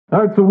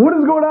Alright, so what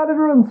is going on,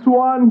 everyone?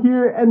 Swan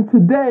here, and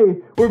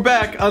today we're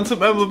back on some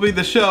MLB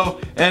The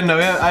Show, and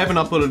I haven't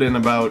uploaded in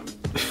about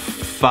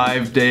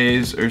 5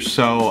 days or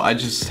so. I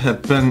just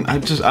haven't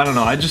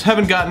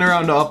gotten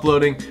around to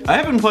uploading. I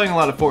have been playing a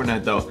lot of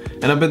Fortnite though,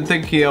 and I've been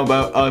thinking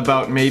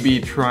about maybe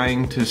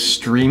trying to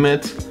stream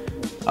it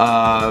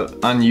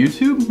on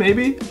YouTube,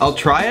 maybe? I'll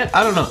try it,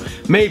 I don't know.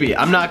 Maybe,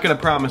 I'm not gonna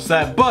promise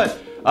that,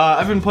 but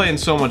I've been playing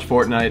so much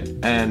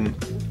Fortnite, and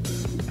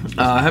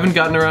haven't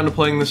gotten around to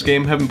playing this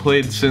game. Haven't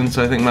played since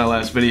I think my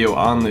last video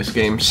on this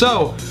game.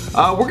 So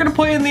we're gonna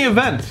play in the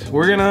event.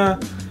 We're gonna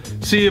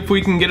see if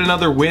we can get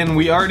another win.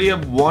 We already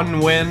have one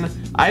win.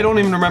 I don't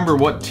even remember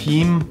what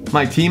team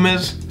my team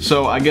is,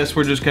 so I guess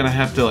we're just gonna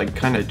have to like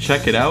kind of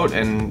check it out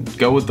and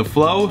go with the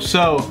flow.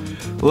 So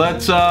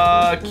let's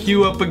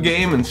queue up a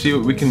game and see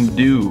what we can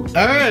do.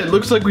 All right,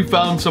 looks like we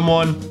found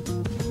someone.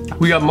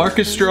 We got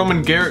Marcus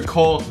Stroman, Garrett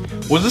Cole.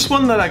 Was this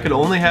one that I could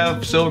only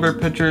have silver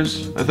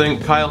pitchers? I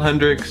think Kyle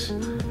Hendricks,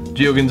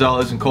 Gio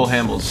Gonzalez, and Cole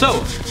Hamels.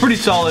 So, pretty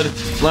solid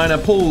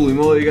lineup. Holy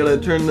moly, gotta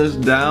turn this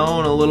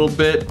down a little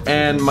bit.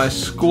 And my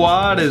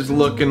squad is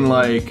looking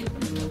like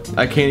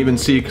I can't even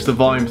see because the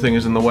volume thing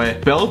is in the way.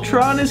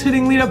 Beltran is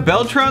hitting leadoff.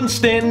 Beltran,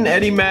 Stanton,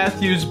 Eddie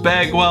Matthews,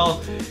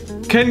 Bagwell,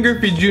 Ken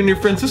Griffey Jr.,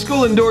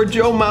 Francisco Lindor,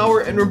 Joe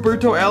Mauer, and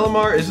Roberto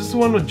Alomar. Is this the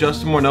one with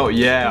Justin Morneau?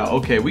 Yeah,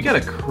 okay, we got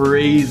a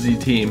crazy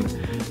team.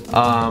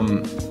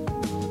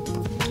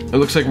 It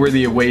looks like we're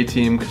the away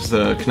team because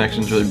the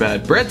connection's really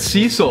bad. Brett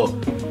Cecil,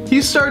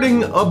 he's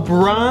starting a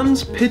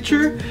bronze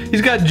pitcher.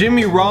 He's got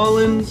Jimmy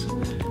Rollins,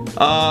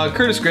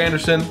 Curtis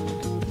Granderson,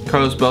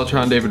 Carlos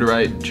Beltran, David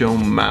Wright, Joe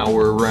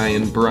Mauer,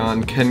 Ryan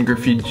Braun, Ken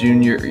Griffey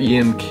Jr.,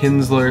 Ian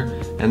Kinsler,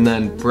 and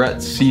then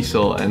Brett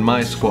Cecil. And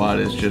my squad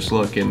is just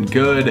looking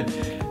good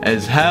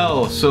as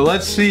hell. So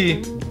let's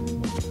see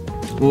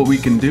what we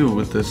can do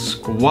with this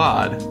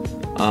squad.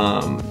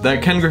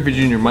 That Ken Griffey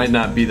Jr. might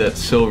not be that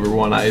silver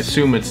one. I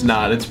assume it's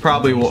not. It's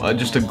probably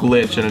just a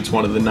glitch and it's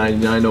one of the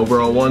 99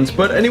 overall ones.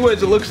 But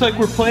anyways, it looks like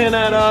we're playing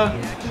at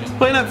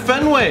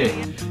Fenway.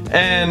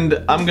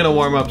 And I'm gonna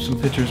warm up some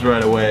pitchers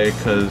right away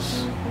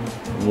because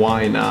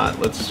why not?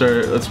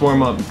 Let's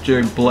warm up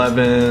Jared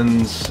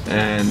Blevins,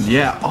 and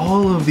yeah,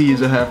 all of these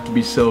have to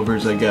be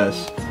silvers, I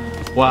guess.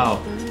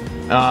 Wow.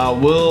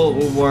 We'll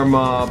warm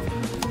up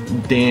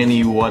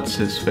Danny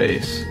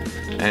What's-His-Face.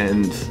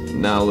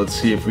 And now let's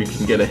see if we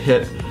can get a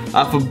hit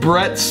off of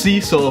Brett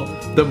Cecil,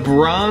 the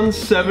bronze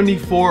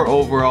 74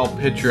 overall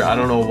pitcher. I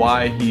don't know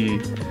why he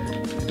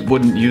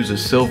wouldn't use a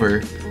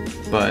silver,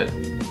 but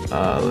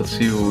let's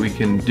see what we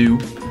can do.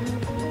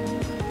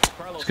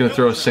 Just gonna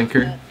throw a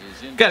sinker.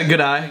 Got a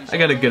good eye. I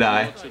got a good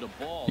eye,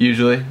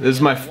 usually. This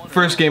is my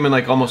first game in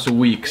like almost a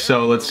week,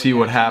 so let's see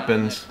what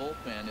happens.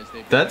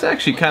 That's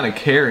actually kind of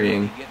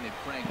carrying.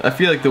 I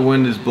feel like the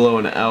wind is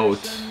blowing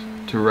out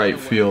to right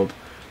field,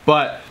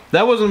 but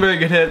that wasn't a very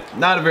good hit.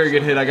 Not a very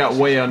good hit. I got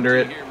way under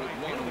it.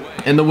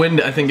 And the wind,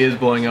 I think, is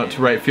blowing out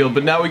to right field.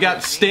 But now we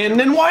got Stanton.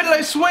 And why did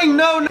I swing?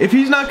 No! If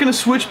he's not going to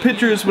switch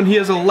pitchers when he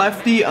has a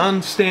lefty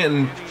on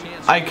Stanton,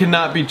 I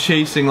cannot be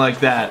chasing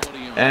like that.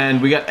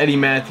 And we got Eddie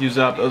Matthews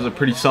up. That was a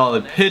pretty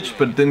solid pitch,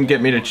 but it didn't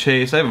get me to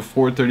chase. I have a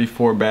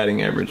 434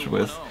 batting average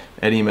with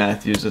Eddie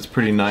Matthews. That's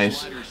pretty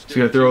nice. He's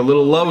going to throw a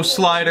little low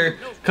slider.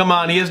 Come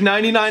on, he has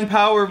 99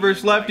 power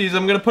versus lefties.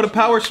 I'm going to put a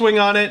power swing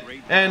on it,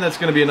 and that's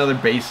going to be another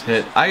base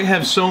hit. I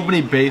have so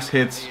many base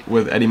hits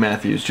with Eddie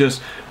Matthews.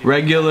 Just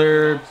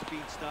regular,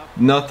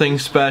 nothing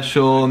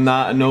special,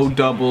 no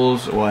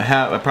doubles. Well,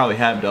 I probably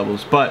have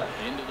doubles, but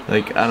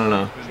like, I don't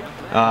know.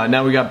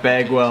 Now we got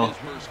Bagwell,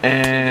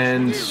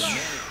 and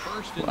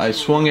I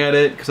swung at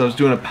it because I was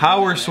doing a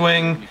power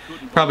swing.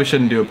 Probably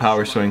shouldn't do a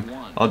power swing.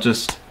 I'll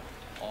just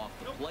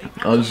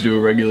do a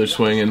regular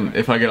swing, and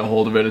if I get a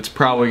hold of it, it's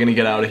probably gonna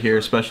get out of here,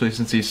 especially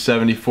since he's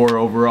 74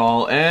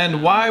 overall.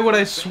 And why would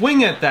I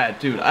swing at that,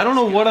 dude? I don't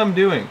know what I'm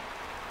doing.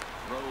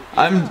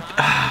 I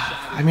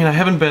mean, I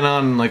haven't been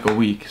on like a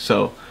week,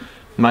 so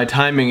my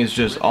timing is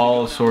just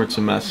all sorts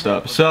of messed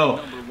up.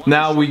 So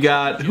now we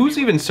got, who's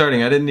even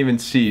starting? I didn't even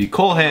see.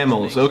 Cole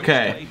Hamels,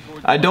 okay.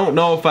 I don't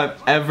know if I've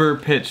ever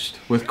pitched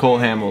with Cole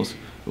Hamels.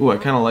 Ooh, I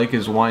kind of like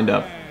his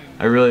windup.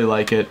 I really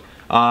like it.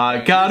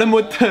 Got him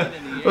with the,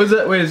 what is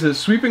that? Wait, is it a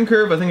sweeping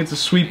curve? I think it's a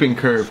sweeping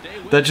curve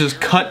that just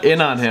cut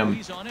in on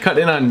him, cut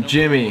in on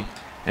Jimmy,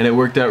 and it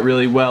worked out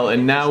really well.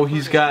 And now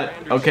he's got,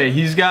 okay,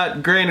 he's got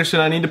Granderson.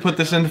 I need to put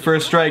this in for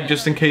a strike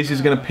just in case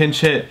he's gonna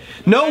pinch hit.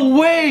 No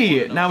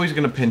way! Now he's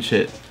gonna pinch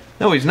hit.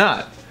 No, he's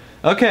not.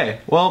 Okay,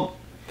 well,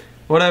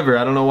 whatever.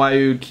 I don't know why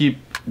you would keep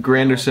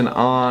Granderson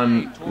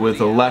on with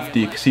a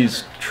lefty, because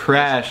he's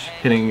trash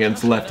hitting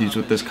against lefties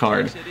with this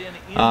card.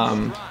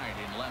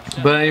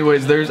 But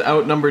anyways, there's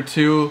out number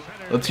 2.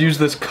 Let's use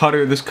this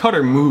cutter. This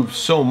cutter moves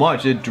so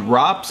much. It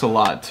drops a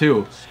lot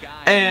too.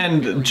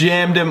 And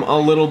jammed him a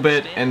little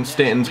bit, and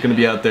Stanton's going to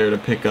be out there to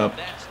pick up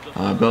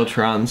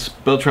Beltran's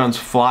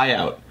fly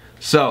out.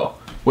 So,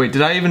 wait,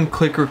 did I even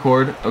click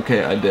record?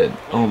 Okay, I did.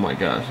 Oh my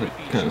gosh, it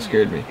kind of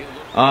scared me.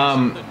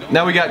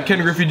 Now we got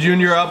Ken Griffey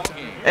Jr. up,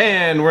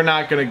 and we're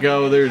not going to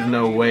go. There's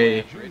no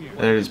way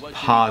that it is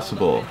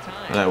possible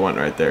that I went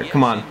right there.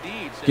 Come on.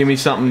 Give me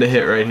something to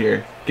hit right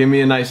here. Give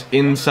me a nice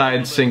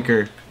inside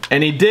sinker.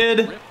 And he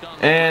did,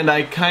 and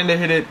I kind of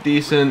hit it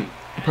decent,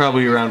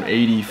 probably around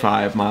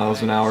 85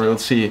 miles an hour.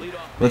 Let's see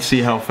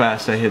how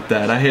fast I hit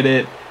that. I hit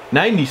it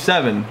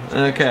 97.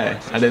 Okay,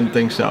 I didn't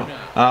think so.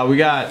 We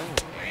got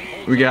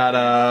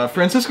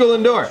Francisco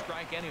Lindor.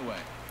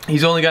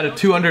 He's only got a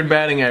 200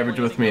 batting average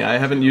with me. I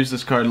haven't used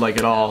this card like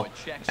at all,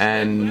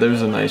 and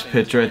there's a nice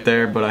pitch right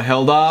there, but I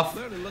held off.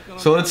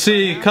 So let's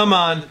see, come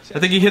on. I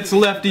think he hits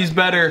lefties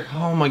better.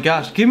 Oh my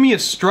gosh, give me a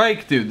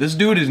strike, dude. This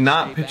dude is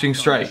not pitching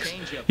strikes.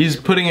 He's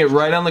putting it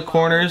right on the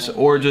corners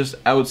or just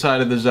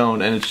outside of the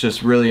zone, and it's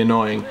just really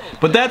annoying.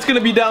 But that's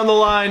gonna be down the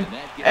line,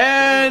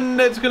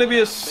 and it's gonna be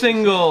a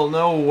single.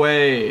 No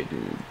way,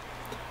 dude.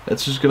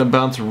 That's just gonna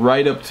bounce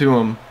right up to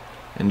him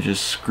and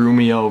just screw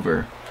me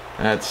over.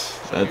 That's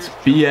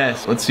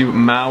BS. Let's see what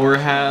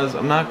Mauer has.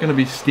 I'm not gonna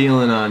be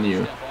stealing on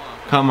you.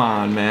 Come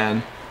on,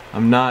 man.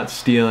 I'm not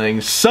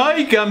stealing.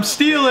 Psych! I'm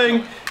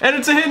stealing! And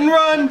it's a hit and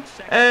run!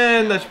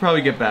 And that should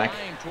probably get back.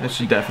 That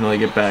should definitely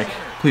get back.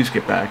 Please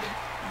get back.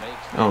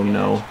 Oh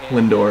no.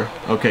 Lindor.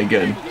 Okay,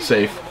 good.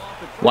 Safe.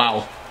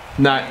 Wow.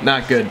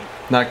 Not good.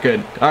 Not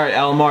good. Alright,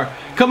 Alomar.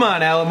 Come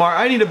on, Alomar.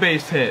 I need a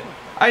base hit.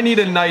 I need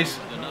a nice,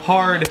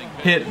 hard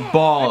hit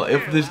ball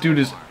if this dude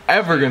is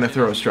ever gonna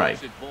throw a strike.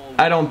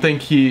 I don't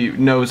think he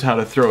knows how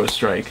to throw a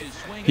strike.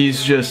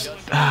 He's just...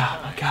 ah,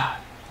 my God.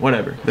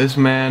 Whatever. This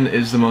man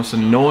is the most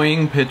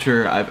annoying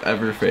pitcher I've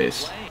ever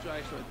faced.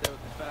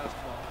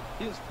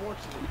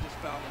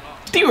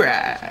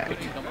 D-Rag!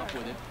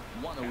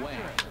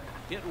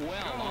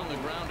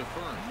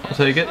 I'll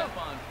take it.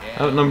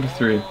 Out number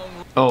 3.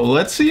 Oh,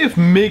 let's see if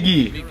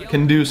Miggy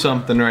can do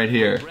something right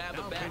here.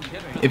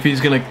 If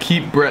he's gonna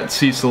keep Brett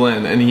Cecil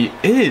in, and he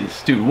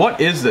is. Dude, what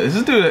is this?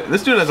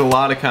 This dude has a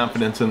lot of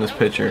confidence in this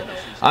pitcher.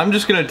 I'm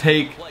just gonna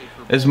take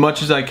as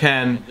much as I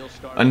can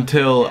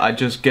until I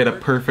just get a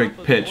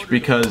perfect pitch,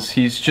 because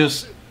he's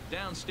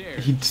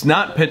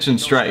not pitching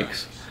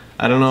strikes.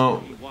 I don't know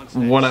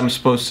what I'm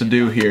supposed to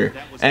do here.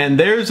 And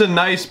there's a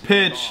nice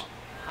pitch,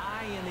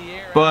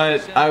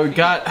 but I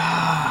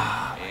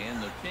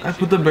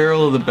put the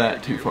barrel of the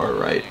bat too far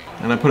right,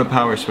 and I put a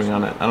power swing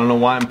on it. I don't know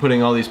why I'm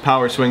putting all these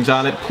power swings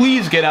on it.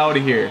 Please get out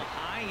of here.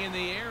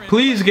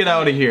 Please get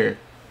out of here.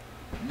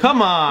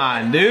 Come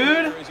on,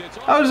 dude.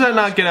 How does that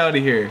not get out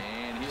of here?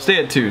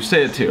 Stay at 2.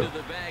 Stay at 2.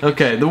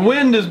 Okay, the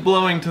wind is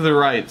blowing to the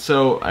right,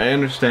 so I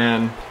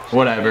understand.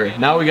 Whatever.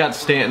 Now we got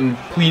Stanton.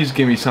 Please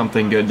give me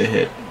something good to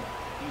hit.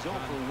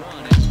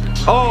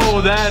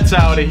 Oh, that's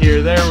out of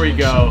here. There we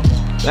go.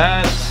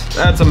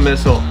 That's a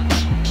missile.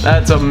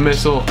 That's a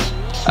missile.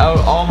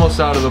 Almost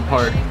out of the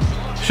park.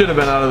 Should have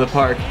been out of the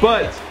park.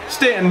 But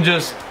Stanton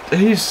just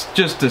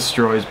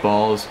destroys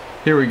balls.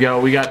 Here we go.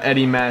 We got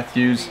Eddie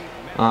Matthews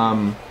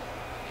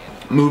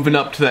moving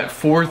up to that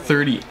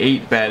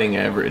 438 batting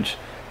average.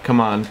 Come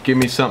on, give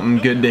me something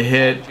good to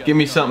hit. Give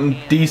me something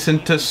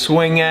decent to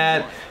swing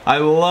at. I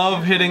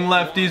love hitting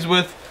lefties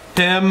with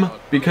him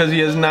because he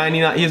has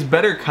 99. He has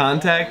better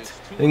contact.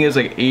 I think he has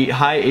like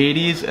high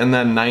 80s and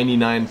then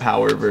 99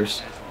 power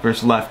versus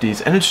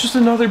lefties, and it's just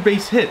another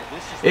base hit.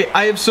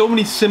 I have so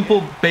many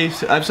simple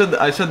base. I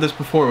said this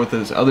before with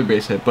this other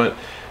base hit, but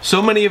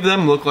so many of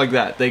them look like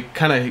that. They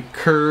kind of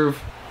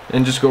curve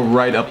and just go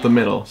right up the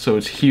middle, so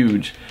it's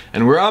huge.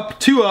 And we're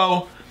up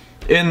 2-0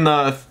 in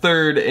the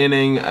 3rd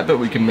inning. I bet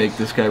we can make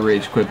this guy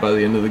rage quit by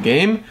the end of the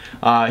game.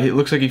 It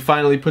looks like he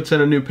finally puts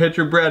in a new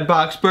pitcher, Brad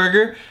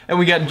Boxberger, and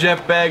we got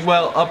Jeff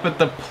Bagwell up at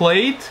the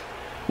plate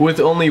with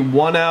only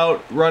 1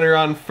 out, runner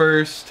on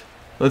first.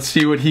 Let's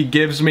see what he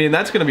gives me, and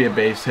that's going to be a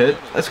base hit.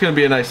 That's going to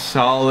be a nice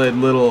solid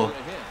little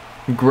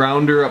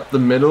grounder up the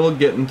middle,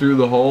 getting through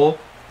the hole.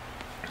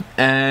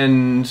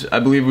 And I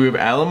believe we have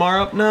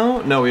Alomar up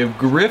now? No, we have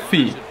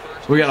Griffey.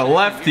 We got a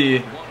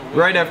lefty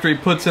right after he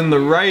puts in the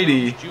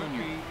righty,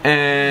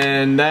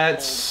 and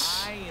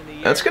that's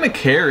going to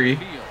carry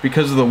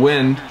because of the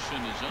wind.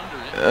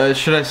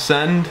 Should I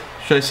send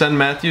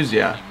Matthews?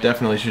 Yeah,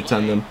 definitely should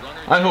send him.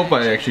 I hope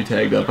I actually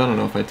tagged up. I don't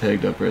know if I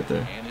tagged up right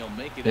there.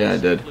 Yeah, I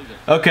did.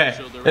 Okay,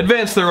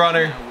 advance the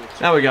runner.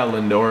 Now we got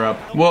Lindor up.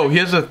 Whoa, he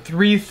has a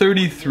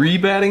 333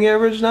 batting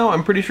average now?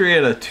 I'm pretty sure he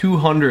had a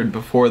 200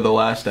 before the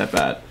last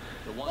at-bat.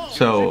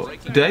 So,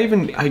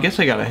 I guess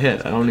I got a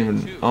hit.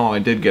 Oh, I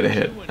did get a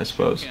hit, I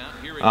suppose.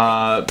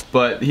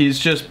 But he's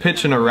just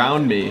pitching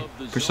around me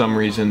for some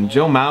reason.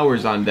 Joe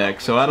Mauer's on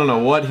deck, so I don't know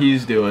what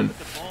he's doing.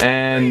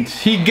 And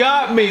he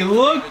got me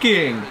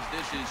looking!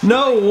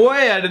 No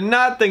way, I did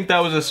not think that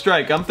was a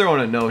strike. I'm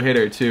throwing a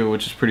no-hitter too,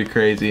 which is pretty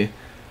crazy.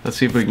 Let's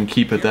see if we can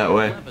keep it that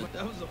way.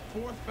 That was the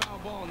 4th foul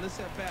ball in this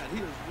at-bat. He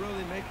was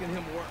really making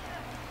him work.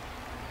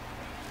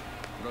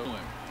 Throw him.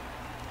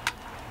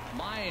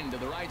 Line to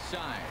the right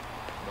side.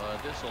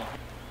 But this'll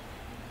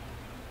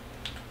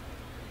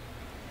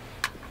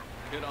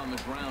hit on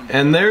the ground.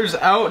 And there's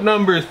out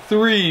number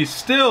 3.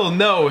 Still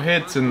no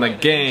hits in the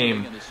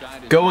game.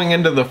 Going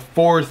into the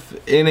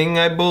 4th inning,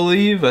 I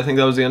believe. I think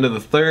that was the end of the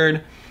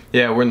 3rd.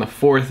 Yeah, we're in the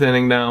 4th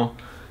inning now.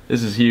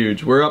 This is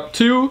huge. We're up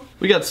 2.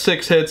 We got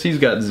 6 hits. He's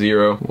got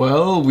 0.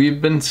 Well,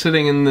 we've been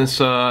sitting in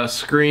this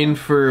screen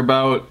for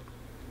about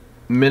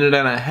a minute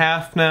and a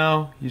half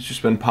now. He's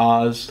just been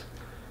paused.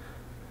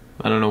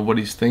 I don't know what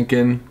he's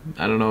thinking.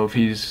 I don't know if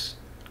he's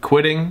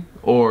quitting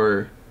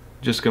or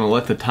just gonna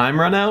let the time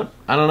run out.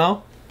 I don't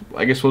know.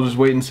 I guess we'll just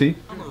wait and see.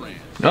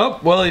 Oh,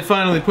 well, he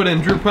finally put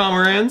in Drew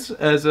Pomeranz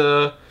as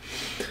a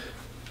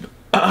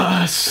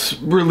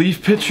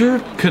relief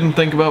pitcher. Couldn't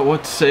think about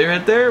what to say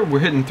right there. We're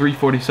hitting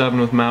 347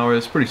 with Mauer.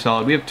 That's pretty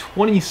solid. We have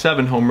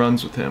 27 home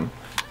runs with him.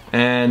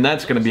 And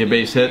that's going to be a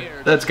base hit.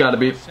 That's got to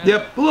be.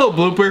 Yep, a little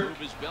blooper.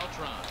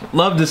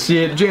 Love to see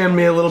it. Jammed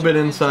me a little bit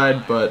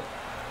inside, but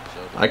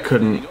I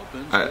couldn't.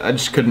 I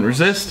just couldn't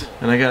resist.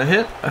 And I got a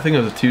hit. I think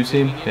it was a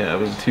 2-seam. Yeah, it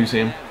was a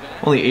 2-seam.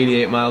 Only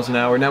 88 miles an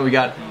hour. Now we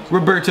got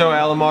Roberto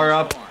Alomar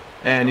up.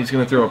 And he's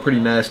going to throw a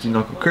pretty nasty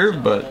knuckle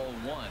curve, but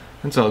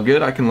that's all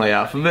good. I can lay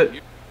off of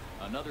it.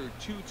 Another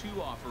 2-2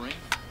 offering.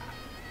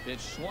 It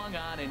swung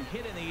on and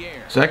hit in the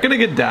air. Is that gonna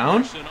get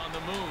down?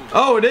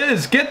 Oh, it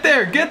is! Get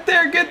there! Get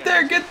there! Get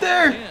there! Get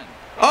there!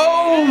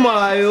 Oh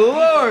my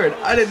lord!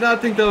 I did not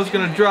think that was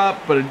gonna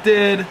drop, but it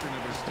did.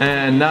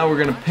 And now we're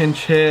gonna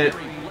pinch hit.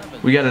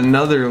 We got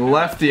another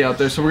lefty out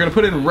there, so we're gonna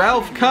put in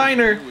Ralph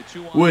Kiner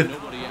with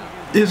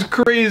his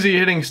crazy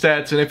hitting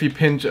stats. And if he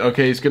pinch,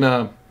 okay, he's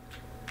gonna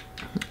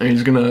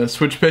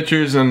switch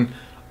pitchers, and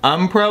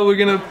I'm probably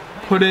gonna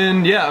put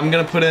in, yeah, I'm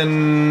gonna put in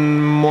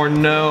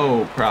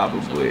Morneau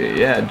probably.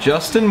 Yeah,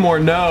 Justin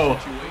Morneau.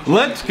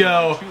 Let's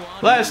go.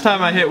 Last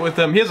time I hit with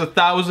him, he has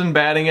 1,000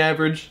 batting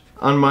average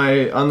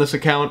on this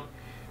account,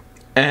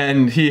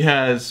 and he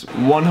has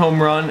 1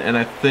 home run and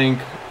I think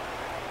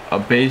a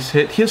base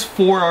hit. He has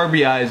 4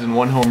 RBIs and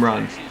 1 home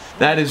run.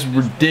 That is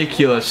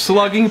ridiculous.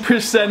 Slugging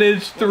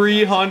percentage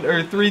 300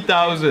 or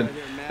 3,000.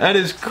 That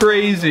is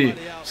crazy.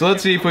 So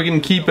let's see if we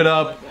can keep it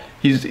up.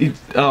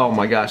 Oh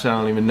my gosh, I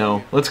don't even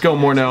know. Let's go,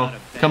 Morneau.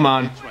 Come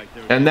on.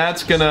 And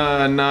that's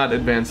gonna not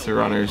advance the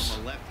runners.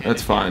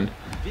 That's fine.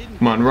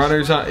 Come on,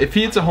 runners. If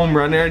he hits a home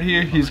run right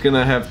here, he's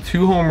gonna have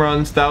 2 home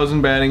runs,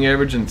 1,000 batting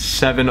average, and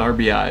 7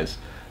 RBIs.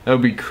 That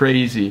would be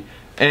crazy.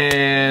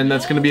 And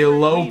that's gonna be a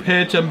low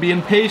pitch. I'm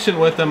being patient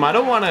with him. I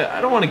don't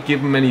wanna give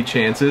him any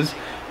chances.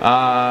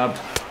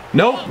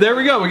 Nope. There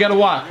we go. We got a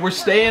walk. We're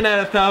staying at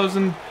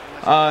 1,000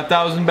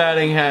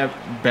 batting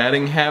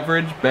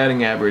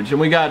average, and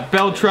we got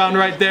Beltran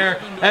right there,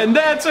 and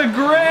that's a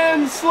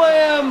grand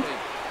slam.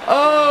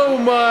 Oh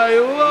my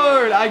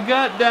lord, I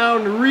got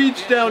down,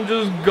 reached down,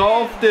 just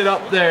golfed it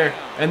up there,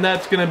 and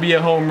that's gonna be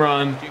a home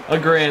run, a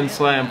grand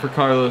slam for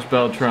Carlos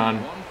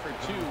Beltran.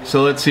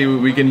 So let's see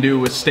what we can do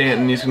with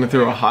Stanton. He's gonna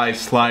throw a high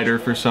slider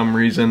for some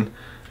reason,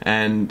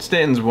 and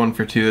Stanton's 1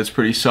 for 2. That's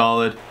pretty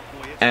solid.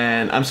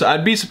 And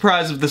I'd be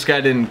surprised if this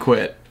guy didn't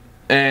quit.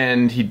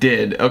 And he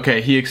did.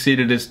 Okay, he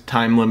exceeded his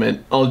time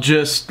limit. I'll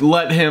just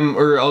let him,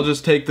 or I'll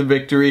just take the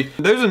victory.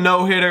 There's a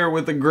no-hitter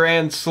with a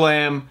grand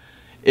slam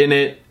in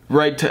it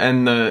right to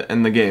end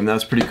the game.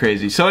 That's pretty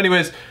crazy. So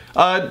anyways,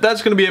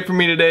 that's going to be it for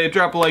me today.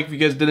 Drop a like if you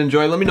guys did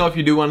enjoy. Let me know if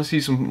you do want to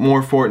see some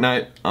more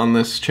Fortnite on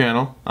this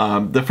channel.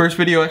 The first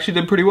video actually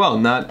did pretty well.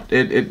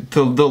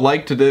 The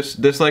like to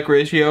dislike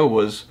ratio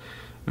was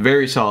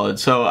very solid.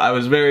 So I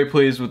was very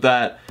pleased with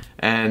that.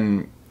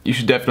 And you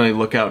should definitely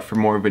look out for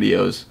more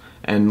videos.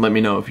 And let me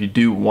know if you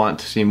do want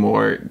to see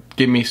more.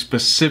 Give me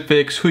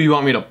specifics, who you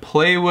want me to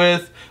play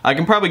with. I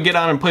can probably get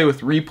on and play with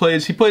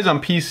replays. He plays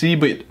on PC,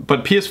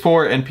 but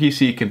PS4 and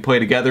PC can play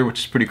together, which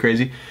is pretty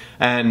crazy.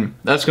 And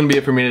that's going to be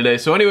it for me today.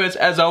 So anyways,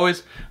 as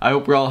always, I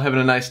hope we're all having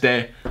a nice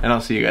day, and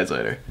I'll see you guys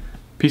later.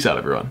 Peace out,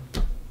 everyone.